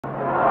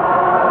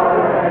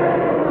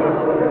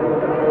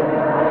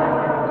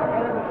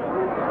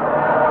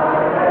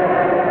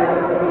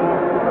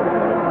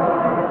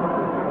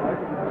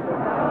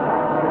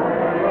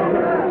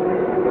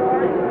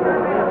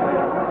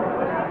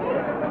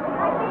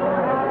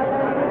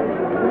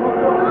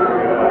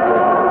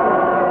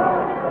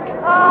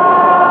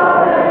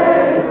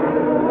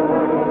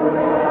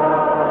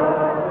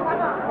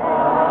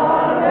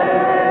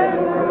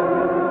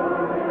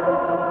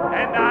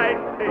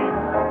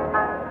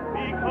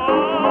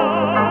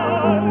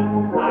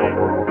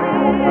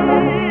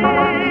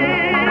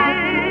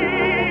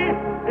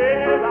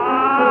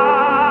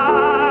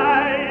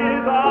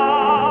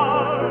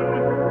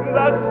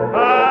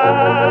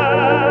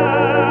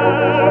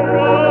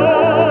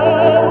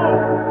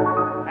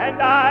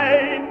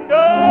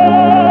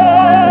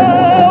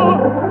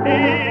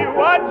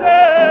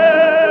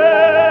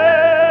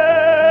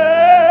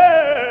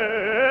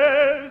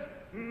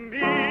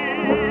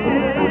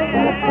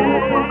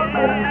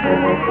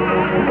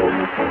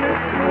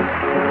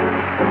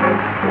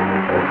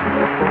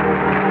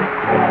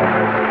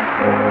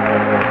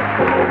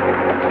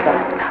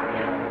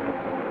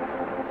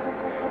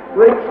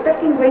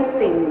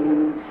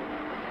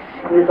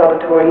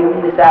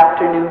auditorium this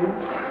afternoon.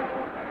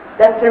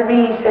 That's the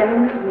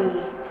reason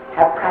we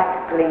have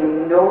practically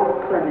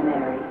no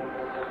preliminaries.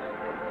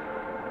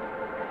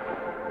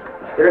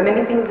 There are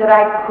many things that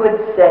I could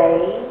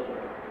say,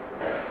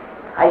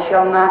 I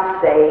shall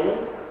not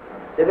say.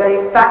 The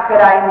very fact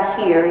that I'm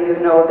here, you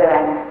know that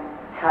I'm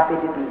happy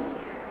to be here.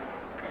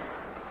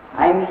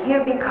 I'm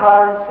here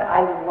because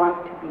I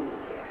want to be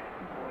here.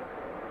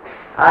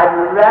 I'd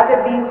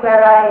rather be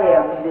where I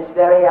am this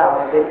very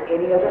hour than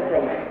any other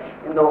place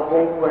in the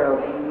whole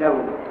world, you know.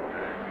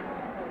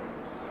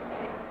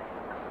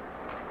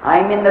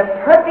 I'm in the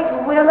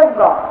perfect will of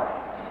God,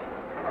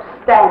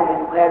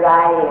 standing where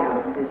I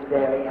am this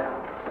very hour.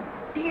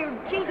 Dear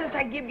Jesus,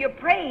 I give you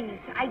praise.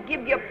 I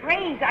give you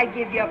praise. I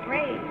give you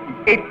praise.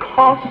 It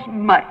costs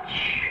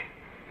much,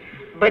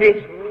 but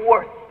it's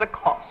worth the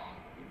cost.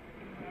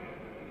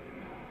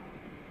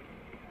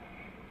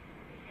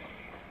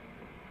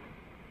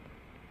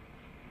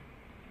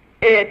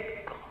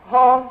 It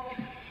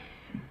costs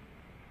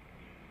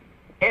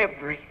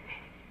everything.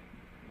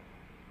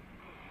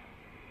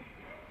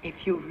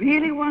 If you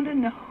really want to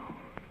know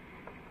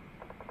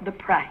the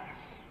price,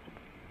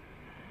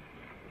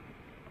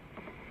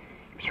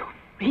 if you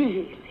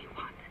really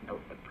want to know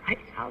the price,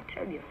 I'll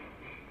tell you.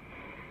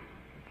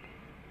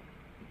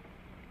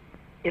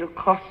 It'll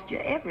cost you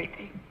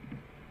everything.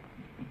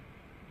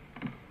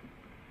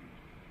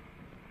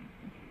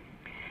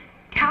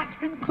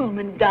 Kathryn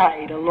Kuhlman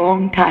died a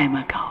long time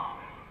ago.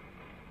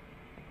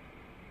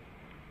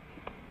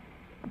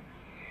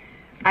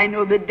 I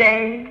know the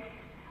day,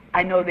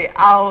 I know the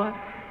hour,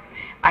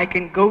 I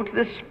can go to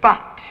the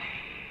spot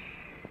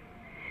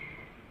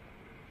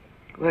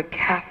where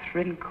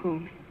Kathryn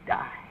Kuhlman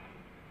died.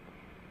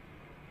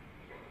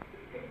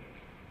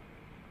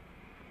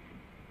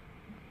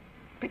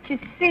 But you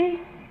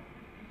see,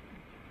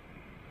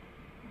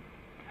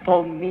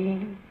 for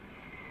me,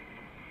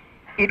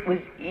 it was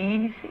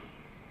easy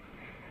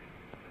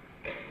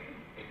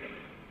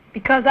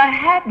because I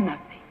had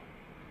nothing.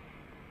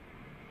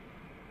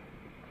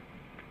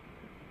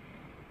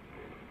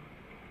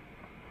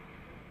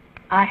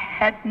 I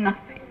had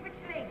nothing. Which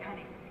leg,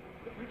 honey?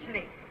 Which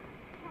leg?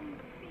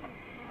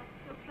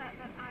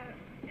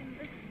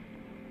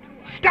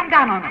 Jump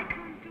down on it.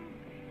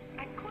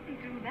 I couldn't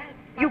do that.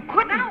 You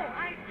couldn't? No,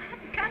 I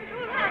can't do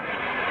that.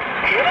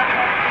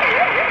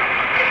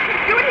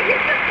 Do it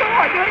again, just go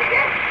on, do it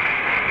again.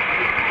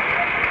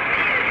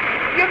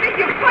 You mean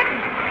you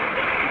couldn't?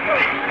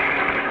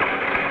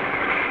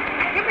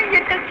 You mean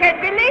you just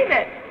can't believe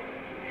it?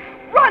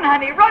 Run,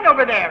 honey, run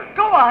over there.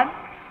 Go on.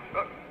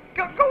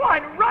 Go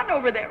on, run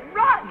over there.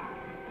 Run.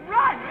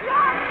 Run.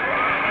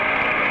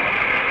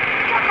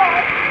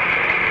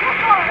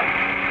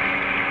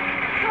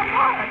 Come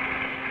on.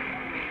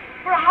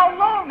 For how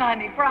long,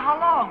 honey? For how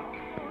long?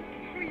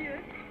 3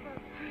 years.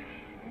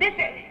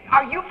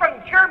 Are you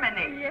from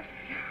Germany? Yes.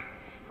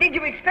 Did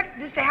you expect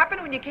this to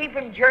happen when you came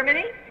from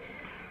Germany?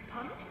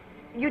 Huh?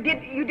 You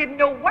didn't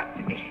know what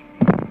to be.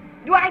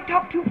 Do I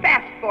talk too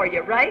fast for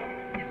you, right?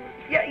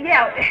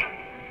 Yeah.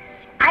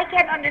 I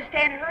can't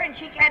understand her and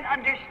she can't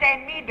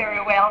understand me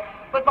very well,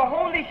 but the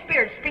Holy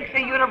Spirit speaks a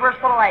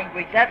universal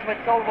language. That's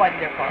what's so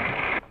wonderful.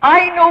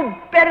 I know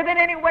better than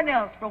anyone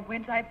else from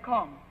whence I've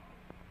come.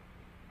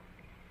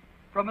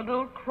 From a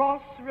little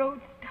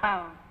crossroads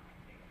town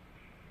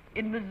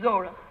in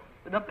Missouri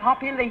with a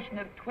population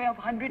of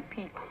 1,200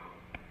 people.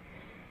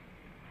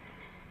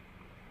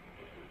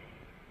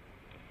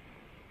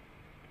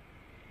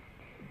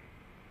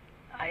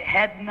 I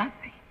had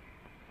nothing.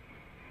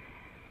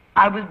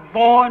 I was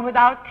born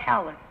without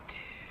talent.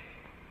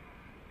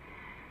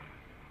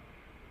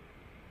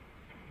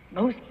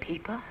 Most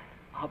people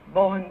are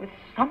born with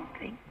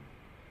something.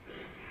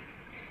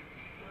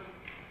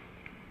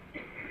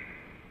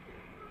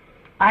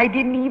 I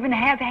didn't even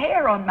have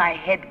hair on my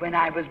head when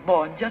I was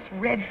born, just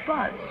red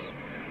fuzz.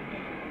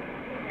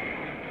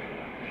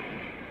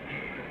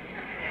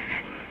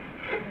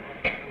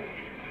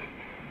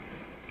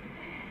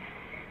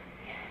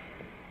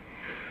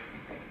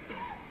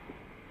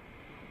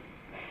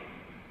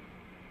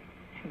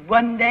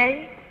 One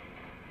day,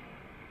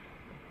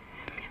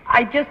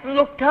 I just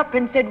looked up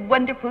and said,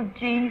 "Wonderful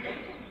Jesus,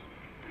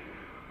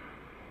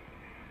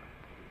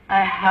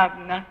 I have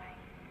nothing.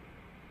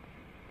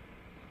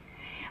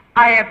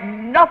 I have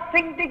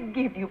nothing to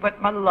give you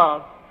but my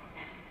love.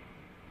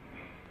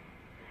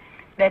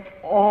 That's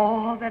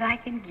all that I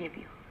can give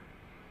you.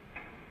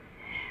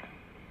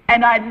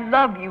 And I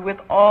love you with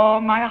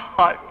all my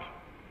heart.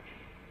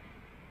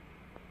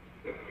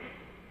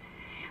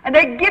 And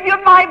I give you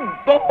my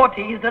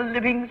body as a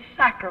living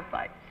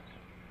sacrifice.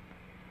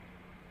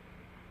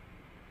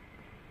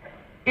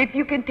 If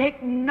you can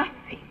take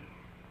nothing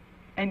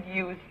and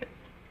use it,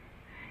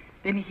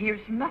 then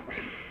here's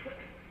nothing.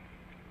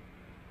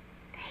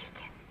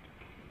 Take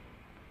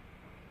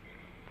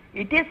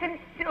it. It isn't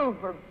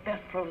silver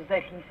vessels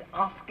that he's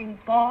asking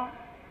for.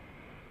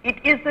 It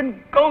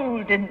isn't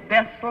golden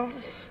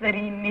vessels that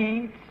he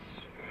needs.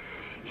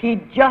 He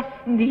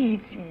just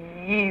needs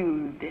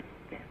yielded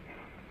vessels.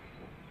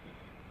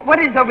 What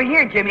is over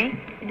here, Jimmy?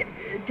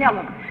 Tell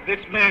him. This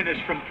man is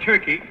from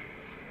Turkey.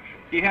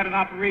 He had an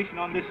operation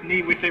on this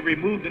knee which they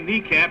removed the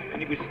kneecap,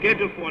 and he was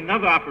scheduled for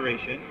another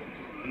operation,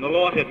 and the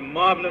Lord has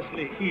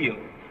marvelously healed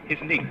his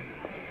knee.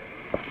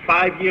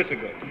 5 years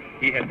ago,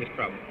 he had this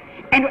problem.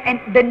 And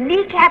the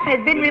kneecap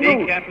has been removed? The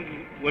kneecap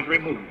was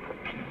removed.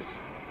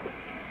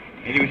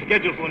 And he was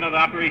scheduled for another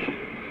operation.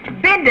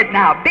 Bend it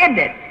now, bend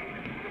it.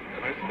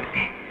 Praise God.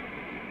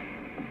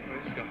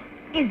 Praise God.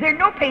 Is there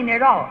no pain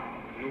at all?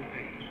 No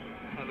pain.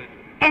 Hallelujah.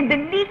 And the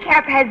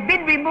kneecap has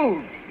been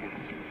removed.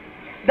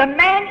 The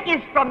man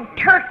is from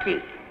Turkey.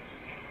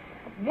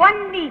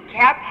 One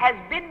kneecap has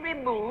been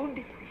removed,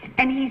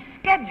 and he's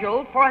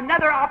scheduled for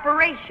another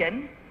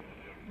operation.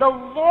 The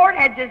Lord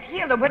had just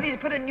healed him. Whether he's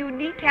put a new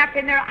kneecap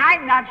in there,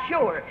 I'm not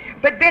sure.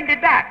 But bend it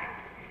back.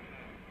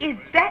 Is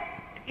that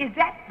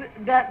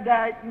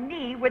the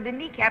knee where the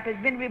kneecap has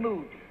been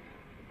removed?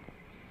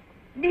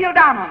 Kneel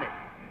down on it.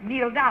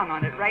 Kneel down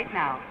on it right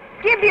now.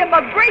 Give him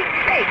a great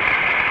shake.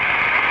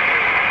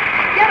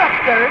 Get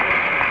up, sir.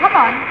 Come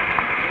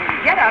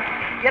on. Get up.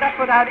 Get up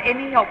without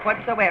any help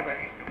whatsoever.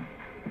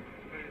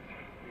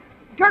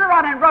 Turn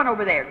around and run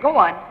over there. Go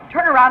on.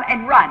 Turn around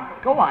and run.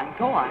 Go on.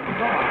 Go on.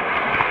 Go on.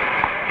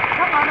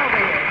 Come on over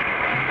here.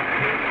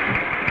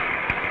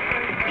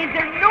 Is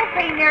there no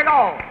pain there at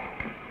all?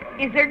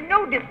 Is there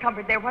no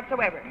discomfort there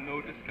whatsoever?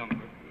 No discomfort.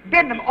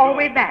 Bend them all the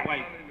way back.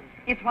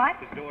 It's what?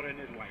 His daughter and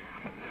his wife.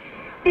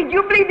 Did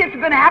you believe this was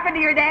going to happen to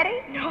your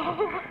daddy?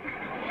 No.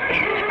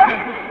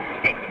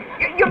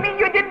 You mean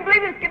you didn't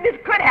believe this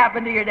could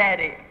happen to your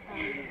daddy?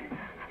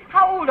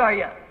 How old are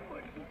you?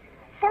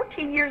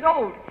 14 years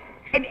old.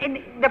 And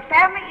the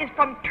family is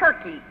from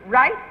Turkey,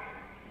 right?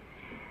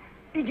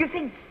 Did you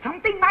think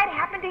something might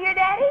happen to your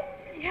daddy?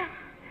 Yeah.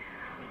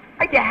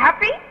 Are you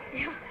happy?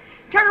 Yeah.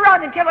 Turn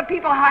around and tell the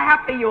people how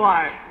happy you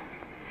are.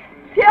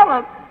 Tell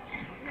them.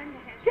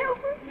 Tell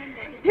them.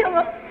 Tell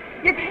them.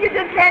 You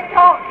just can't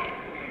talk.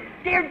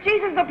 Dear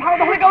Jesus, the power of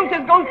the Holy Ghost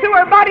just goes through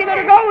her body. Let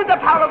her go. The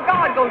power of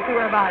God goes through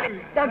her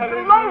body. The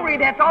glory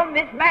that's on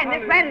this man.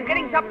 This man is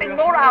getting something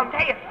more, I'll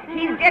tell you.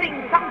 He's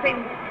getting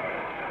something.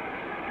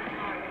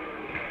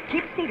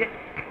 Keep seated.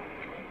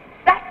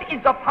 That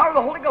is the power of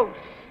the Holy Ghost.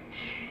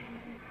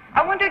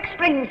 I want to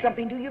explain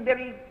something to you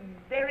very,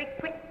 very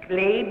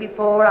quickly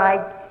before I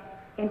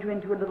enter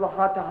into a little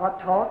heart-to-heart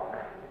talk.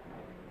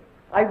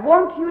 I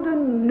want you to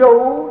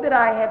know that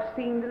I have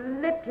seen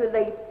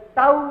literally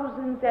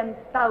thousands and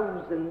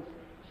thousands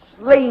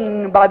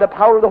slain by the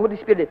power of the Holy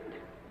Spirit.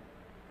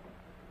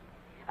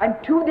 And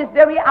to this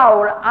very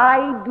hour,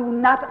 I do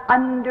not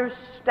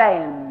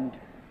understand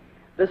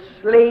the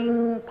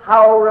slaying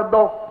power of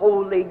the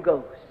Holy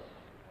Ghost.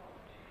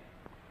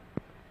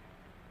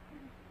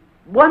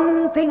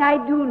 One thing I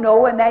do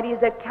know, and that is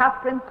that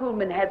Kathryn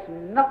Kuhlman has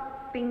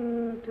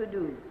nothing to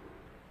do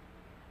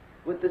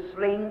with the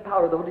slaying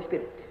power of the Holy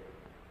Spirit.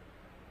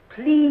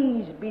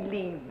 Please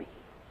believe me.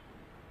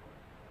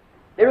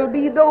 There will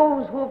be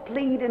those who will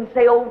plead and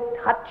say, "Oh,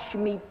 touch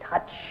me,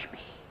 touch me."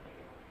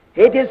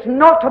 It is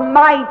not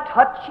my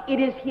touch, it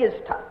is His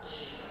touch.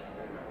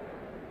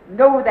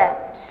 Know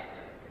that.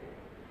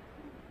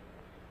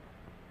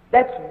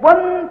 That's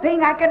one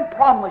thing I can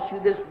promise you.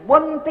 There's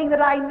one thing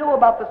that I know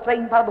about the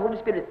slaying power of the Holy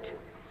Spirit.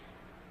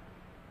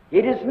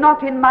 It is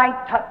not in my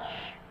touch.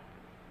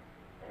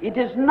 It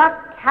is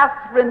not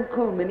Kathryn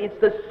Kuhlman. It's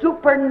the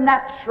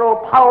supernatural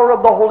power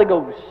of the Holy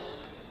Ghost.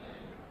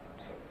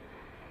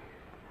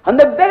 And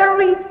the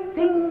very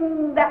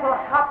thing that will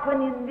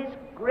happen in this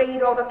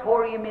great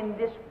auditorium, in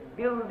this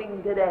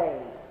building today,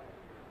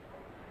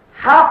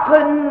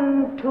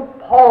 happened to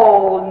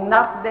Paul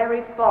not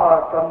very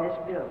far from this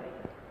building.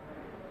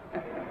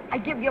 I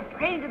give you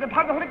praise that the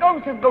power of the Holy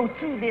Ghost has go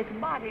through this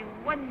body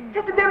one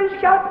Just a very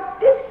short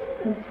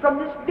distance from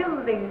this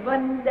building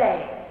one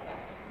day.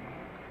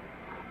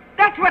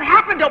 That's what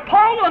happened to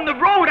Paul on the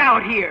road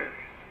out here.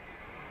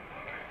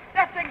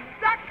 That's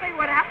exactly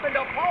what happened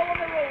to Paul on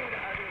the road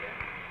out here.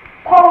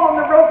 Paul on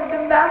the road to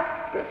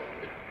Damascus.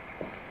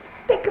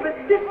 Think of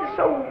it, this is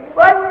so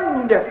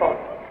wonderful.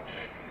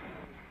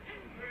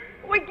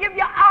 We give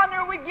you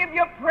honor, we give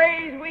you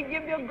praise, we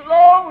give you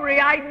glory.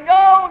 I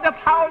know the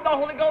power of the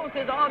Holy Ghost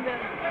is on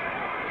this.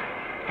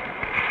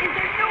 Is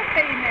there no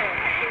pain there?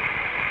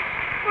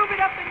 Move it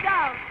up and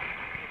down.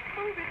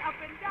 Move it up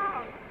and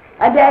down.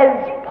 And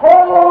as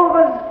Paul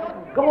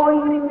was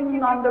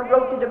going on the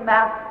road to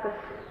Damascus,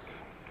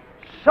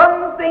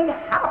 something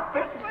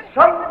happened,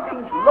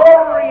 something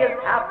glorious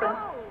happened.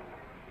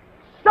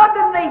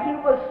 Suddenly he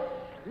was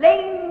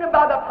slain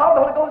by the power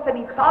of the Holy Ghost, and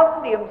he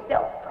found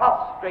himself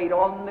prostrate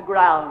on the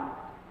ground.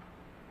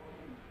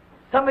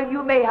 Some of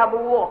you may have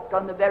walked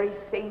on the very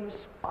same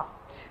spot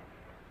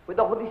where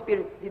the Holy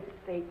Spirit did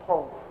say,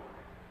 Paul.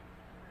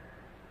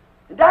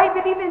 And I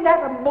believe in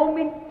that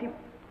moment, if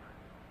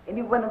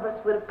any one of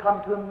us would have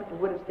come to him and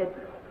would have said,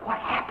 what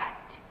happened?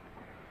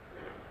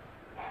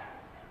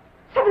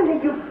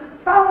 Suddenly you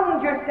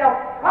found yourself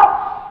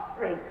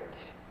prostrate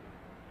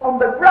on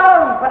the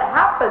ground. What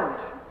happened?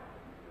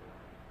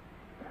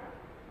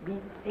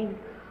 Methinks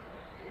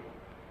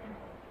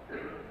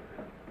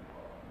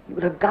he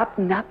would have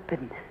gotten up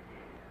and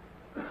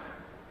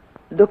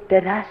looked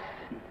at us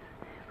and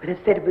would have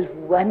said it was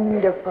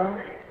wonderful.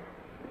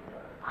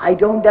 I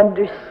don't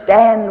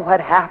understand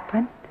what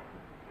happened.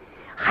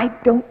 I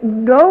don't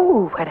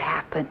know what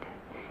happened.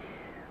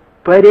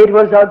 But it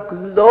was a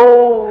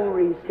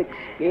glorious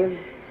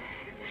experience.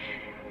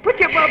 Put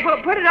it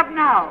up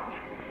now.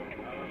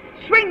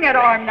 Swing that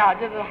arm now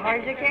just as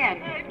hard as you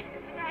can.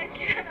 I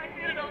can't. I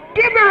feel it all.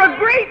 Give her a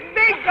great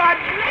big God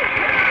bless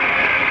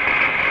her.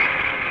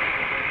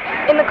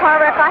 In the car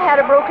wreck, I had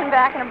a broken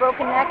back and a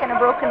broken neck and a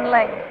broken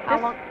leg.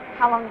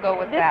 How long ago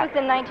was that? This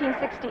was in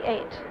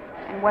 1968.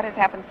 And what has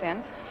happened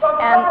since?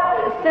 And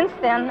since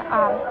then,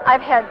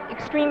 I've had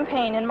extreme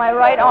pain in my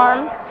right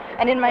arm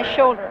and in my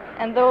shoulder.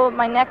 And though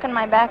my neck and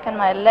my back and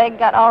my leg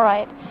got all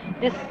right,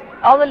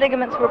 all the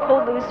ligaments were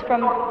pulled loose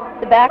from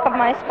the back of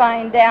my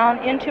spine down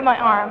into my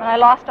arm. And I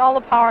lost all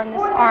the power in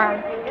this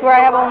arm to where I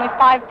have only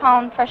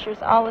 5-pound pressures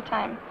all the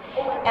time.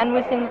 And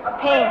was in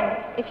pain.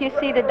 If you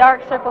see the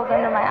dark circles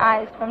under my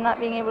eyes from not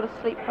being able to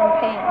sleep from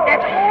pain.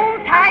 That's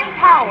old-time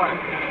power.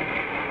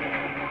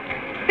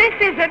 This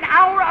is an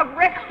hour of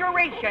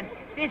restoration.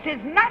 This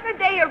is not a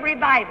day of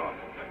revival.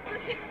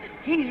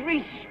 He's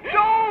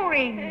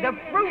restoring the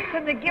fruits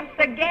and the gifts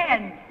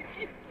again.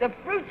 The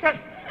fruits of...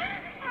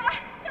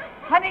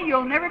 Honey,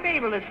 you'll never be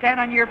able to stand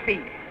on your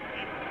feet.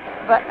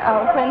 But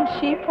when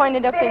she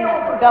pointed up in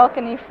the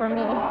balcony for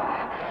me,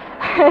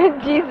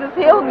 Jesus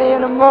healed me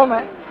in a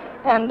moment.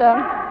 And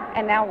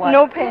now what?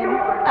 No pain.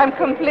 I'm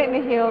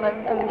completely healed.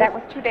 And that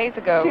was 2 days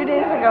ago. 2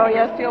 days ago,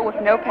 yes. Still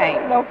with no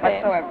pain. No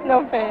pain. Whatsoever.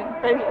 No pain.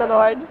 Praise the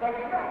Lord.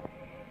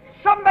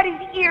 Somebody's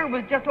ear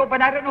was just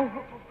open. I don't know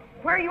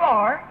where you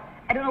are.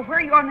 I don't know where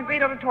you are in the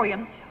great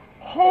auditorium.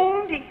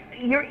 Hold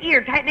your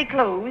ear tightly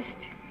closed.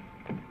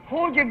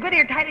 Hold your good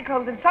ear tightly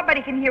closed, and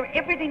somebody can hear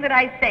everything that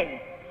I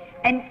say.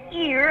 An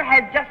ear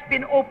has just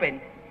been opened,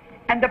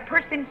 and the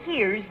person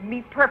hears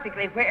me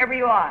perfectly wherever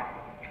you are.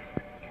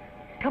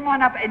 Come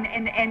on up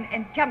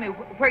and tell me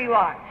where you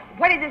are.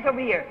 What is this over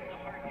here?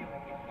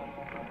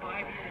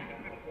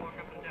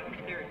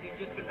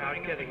 He's just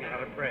been getting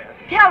out of breath.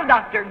 Tell,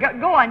 doctor.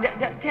 Go on.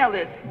 Tell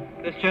this.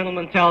 This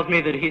gentleman tells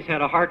me that he's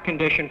had a heart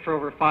condition for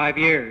over 5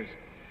 years,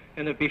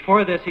 and that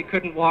before this he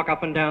couldn't walk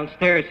up and down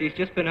stairs. He's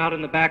just been out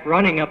in the back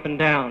running up and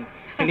down,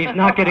 and he's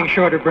not getting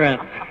short of breath.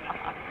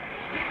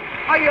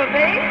 Are you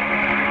okay?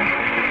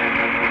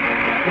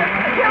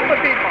 Tell the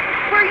people.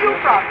 Where are you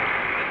from?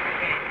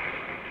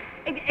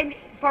 And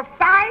for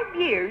 5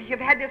 years you've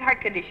had this heart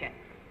condition.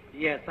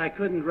 Yes, I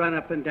couldn't run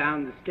up and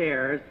down the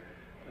stairs.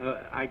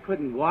 I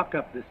couldn't walk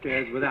up the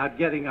stairs without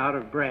getting out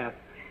of breath.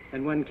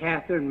 And when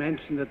Kathryn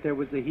mentioned that there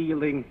was a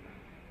healing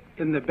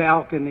in the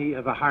balcony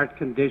of a heart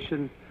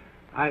condition,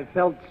 I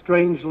felt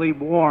strangely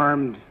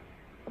warmed.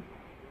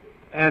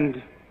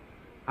 And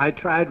I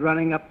tried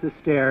running up the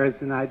stairs,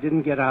 and I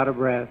didn't get out of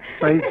breath.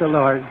 Praise the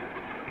Lord.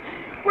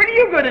 Where do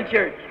you go to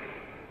church?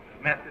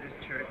 Methodist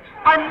Church.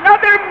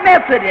 Another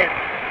Methodist.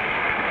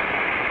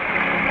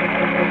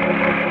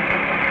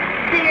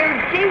 Dear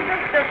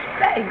Jesus, the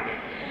thanks.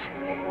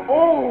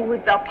 Oh,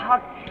 with the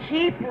power.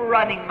 Keep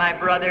running, my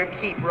brother.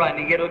 Keep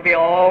running. It'll be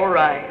all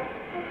right.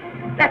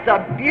 That's a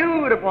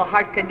beautiful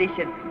heart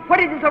condition. What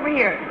is this over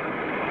here?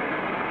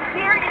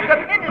 Here is a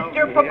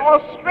minister from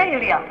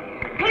Australia.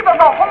 People,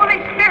 the Holy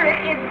Spirit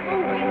is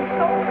moving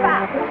so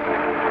fast.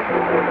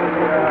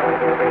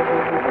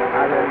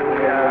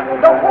 Hallelujah.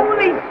 The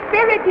Holy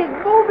Spirit is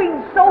moving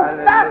so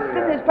fast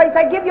in this place.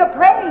 I give you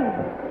praise.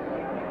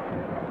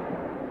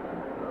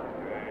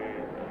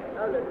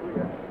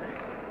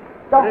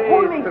 The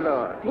Holy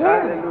Spirit.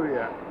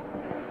 Hallelujah.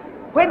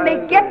 When they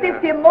get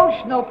this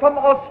emotional from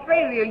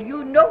Australia,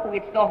 you know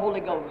it's the Holy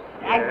Ghost.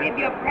 I give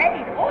you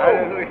praise. Oh,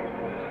 Hallelujah.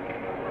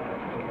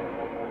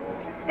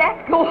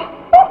 that's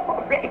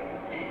glory.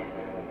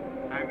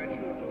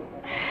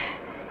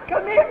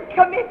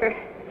 Come here.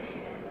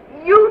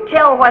 You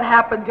tell what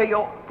happened to you.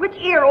 Which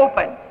ear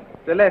opened?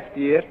 The left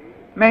ear.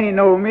 Many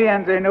know me,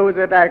 and they know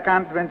that I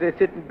can't, when they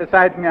sit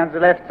beside me on the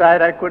left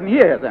side, I couldn't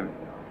hear them.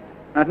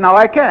 But now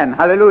I can.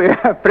 Hallelujah.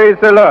 Praise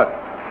the Lord.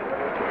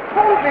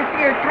 Hold this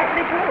ear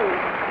tightly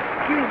closed.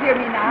 Do you hear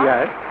me now?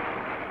 Yes.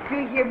 Do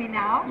you hear me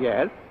now?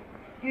 Yes.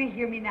 Do you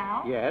hear me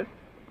now? Yes.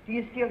 Do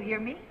you still hear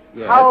me?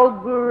 Yes. How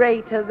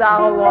great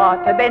thou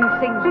art. Then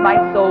sings my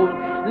soul,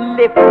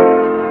 lift.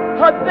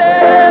 But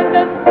then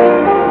the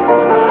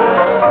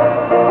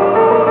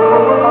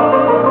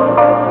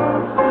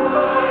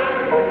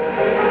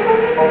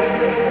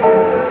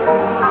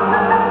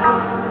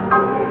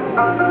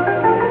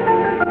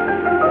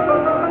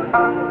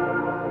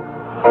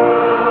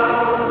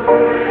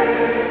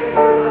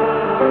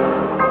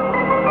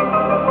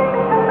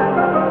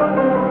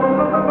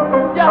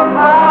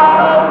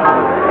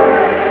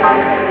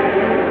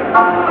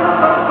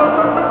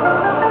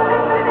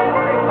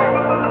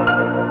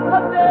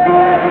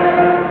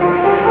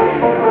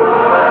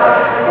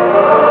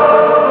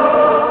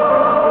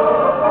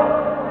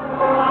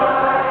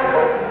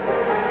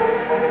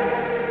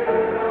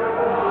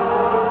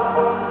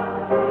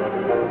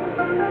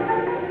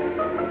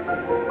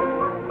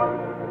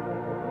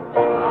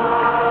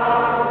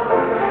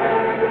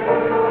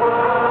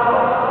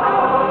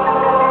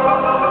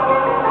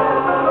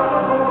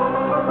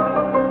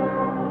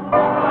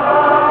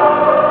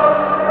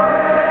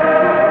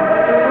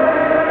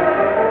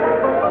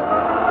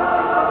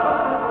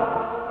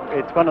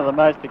the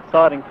most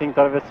exciting things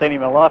I've ever seen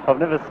in my life. I've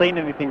never seen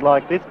anything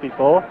like this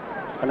before,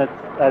 and it's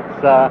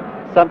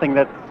something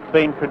that's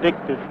been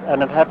predicted,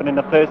 and it happened in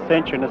the first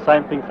century, and the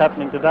same thing's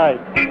happening today.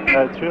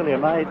 So it's really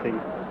amazing.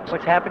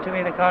 What's happened to me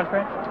in the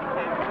conference?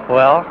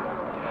 Well,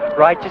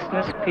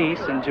 righteousness, peace,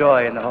 and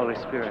joy in the Holy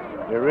Spirit.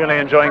 You're really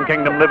enjoying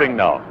kingdom living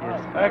now.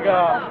 Yes.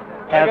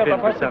 Have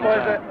been for some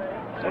time.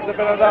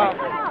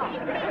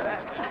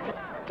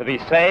 To be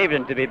saved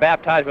and to be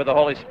baptized with the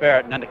Holy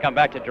Spirit and then to come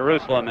back to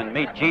Jerusalem and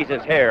meet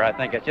Jesus here, I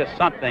think it's just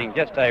something,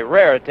 just a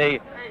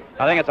rarity.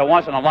 I think it's a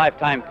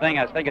once-in-a-lifetime thing.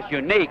 I think it's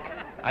unique.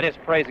 I just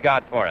praise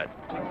God for it.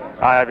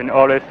 I have been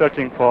always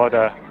searching for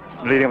the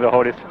leading of the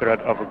Holy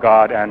Spirit of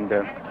God, and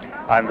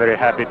I'm very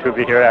happy to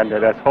be here, and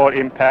this whole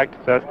impact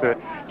just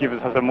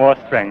gives us more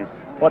strength.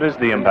 What is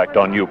the impact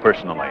on you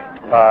personally?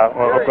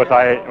 Well, of course,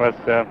 I was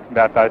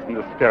baptized in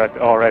the Spirit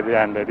already,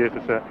 and this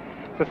is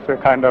just a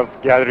kind of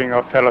gathering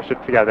of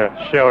fellowship together,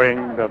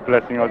 sharing the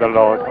blessing of the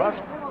Lord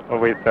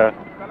with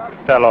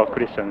fellow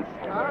Christians,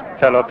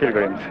 fellow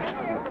pilgrims.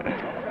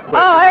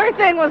 Oh,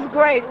 everything was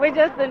great. We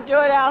just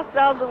enjoyed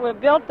ourselves, and we're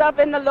built up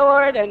in the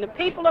Lord, and the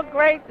people are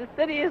great, the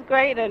city is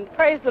great, and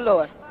praise the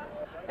Lord.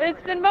 It's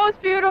been most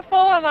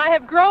beautiful, and I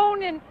have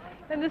grown in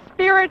the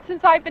Spirit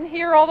since I've been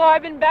here, although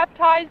I've been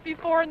baptized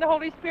before in the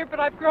Holy Spirit, but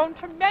I've grown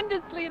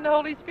tremendously in the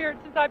Holy Spirit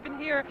since I've been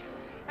here.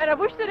 And I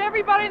wish that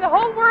everybody in the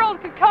whole world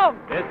could come.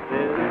 This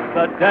is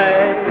the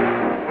day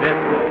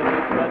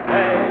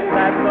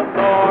that the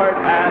Lord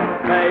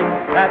hath made,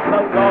 that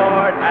the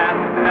Lord hath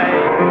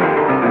made.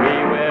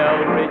 We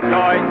will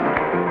rejoice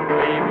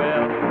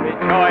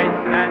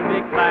and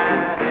be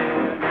glad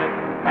in it,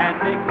 and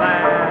be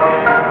glad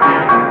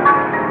in it.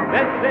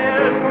 This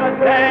is the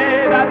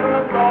day that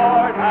the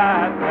Lord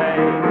hath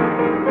made.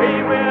 We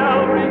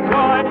will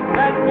rejoice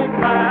and be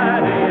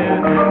glad in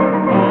it.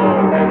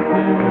 Oh, this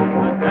is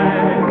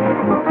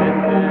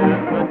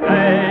the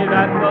day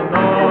that the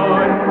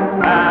Lord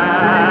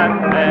hath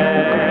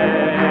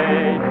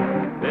made.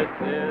 This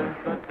is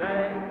the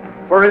day.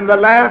 For in the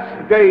last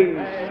days,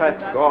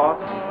 saith God,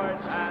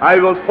 I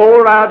will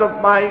pour out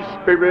of my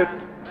Spirit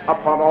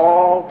upon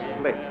all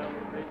flesh.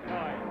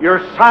 Your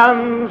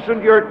sons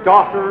and your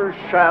daughters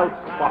shall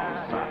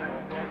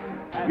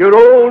prophesy. Your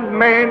old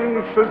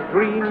men shall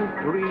dream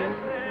dreams.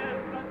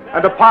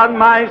 And upon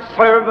my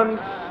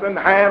servants and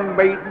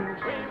handmaidens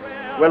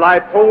will I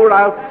pour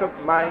out of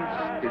my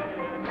Spirit.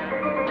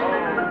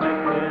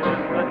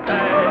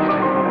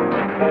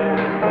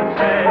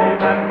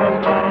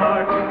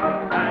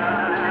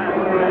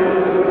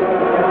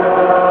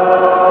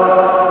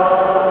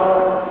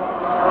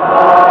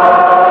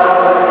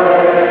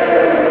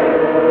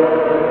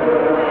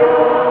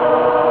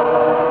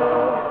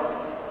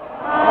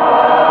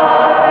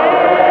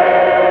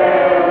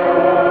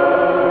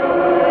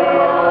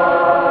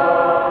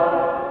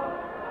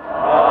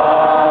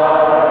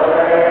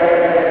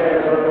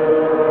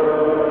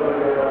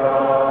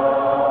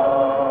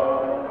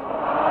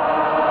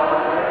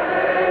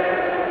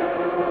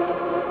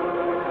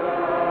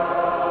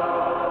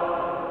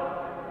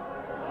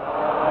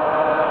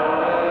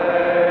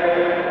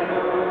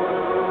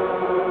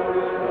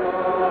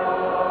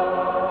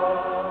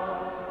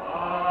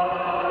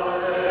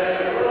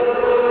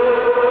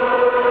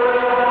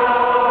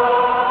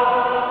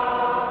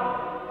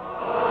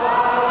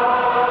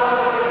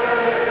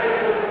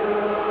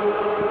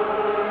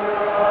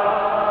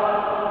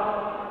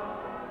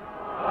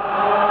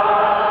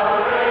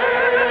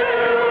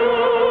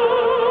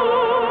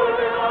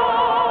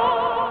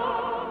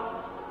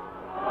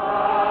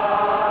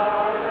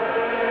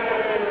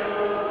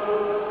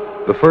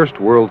 The first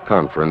World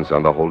Conference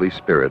on the Holy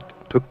Spirit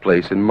took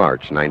place in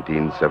March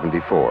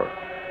 1974.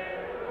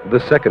 The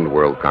second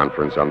World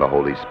Conference on the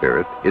Holy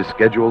Spirit is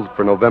scheduled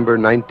for November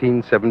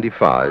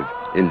 1975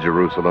 in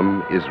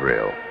Jerusalem,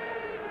 Israel.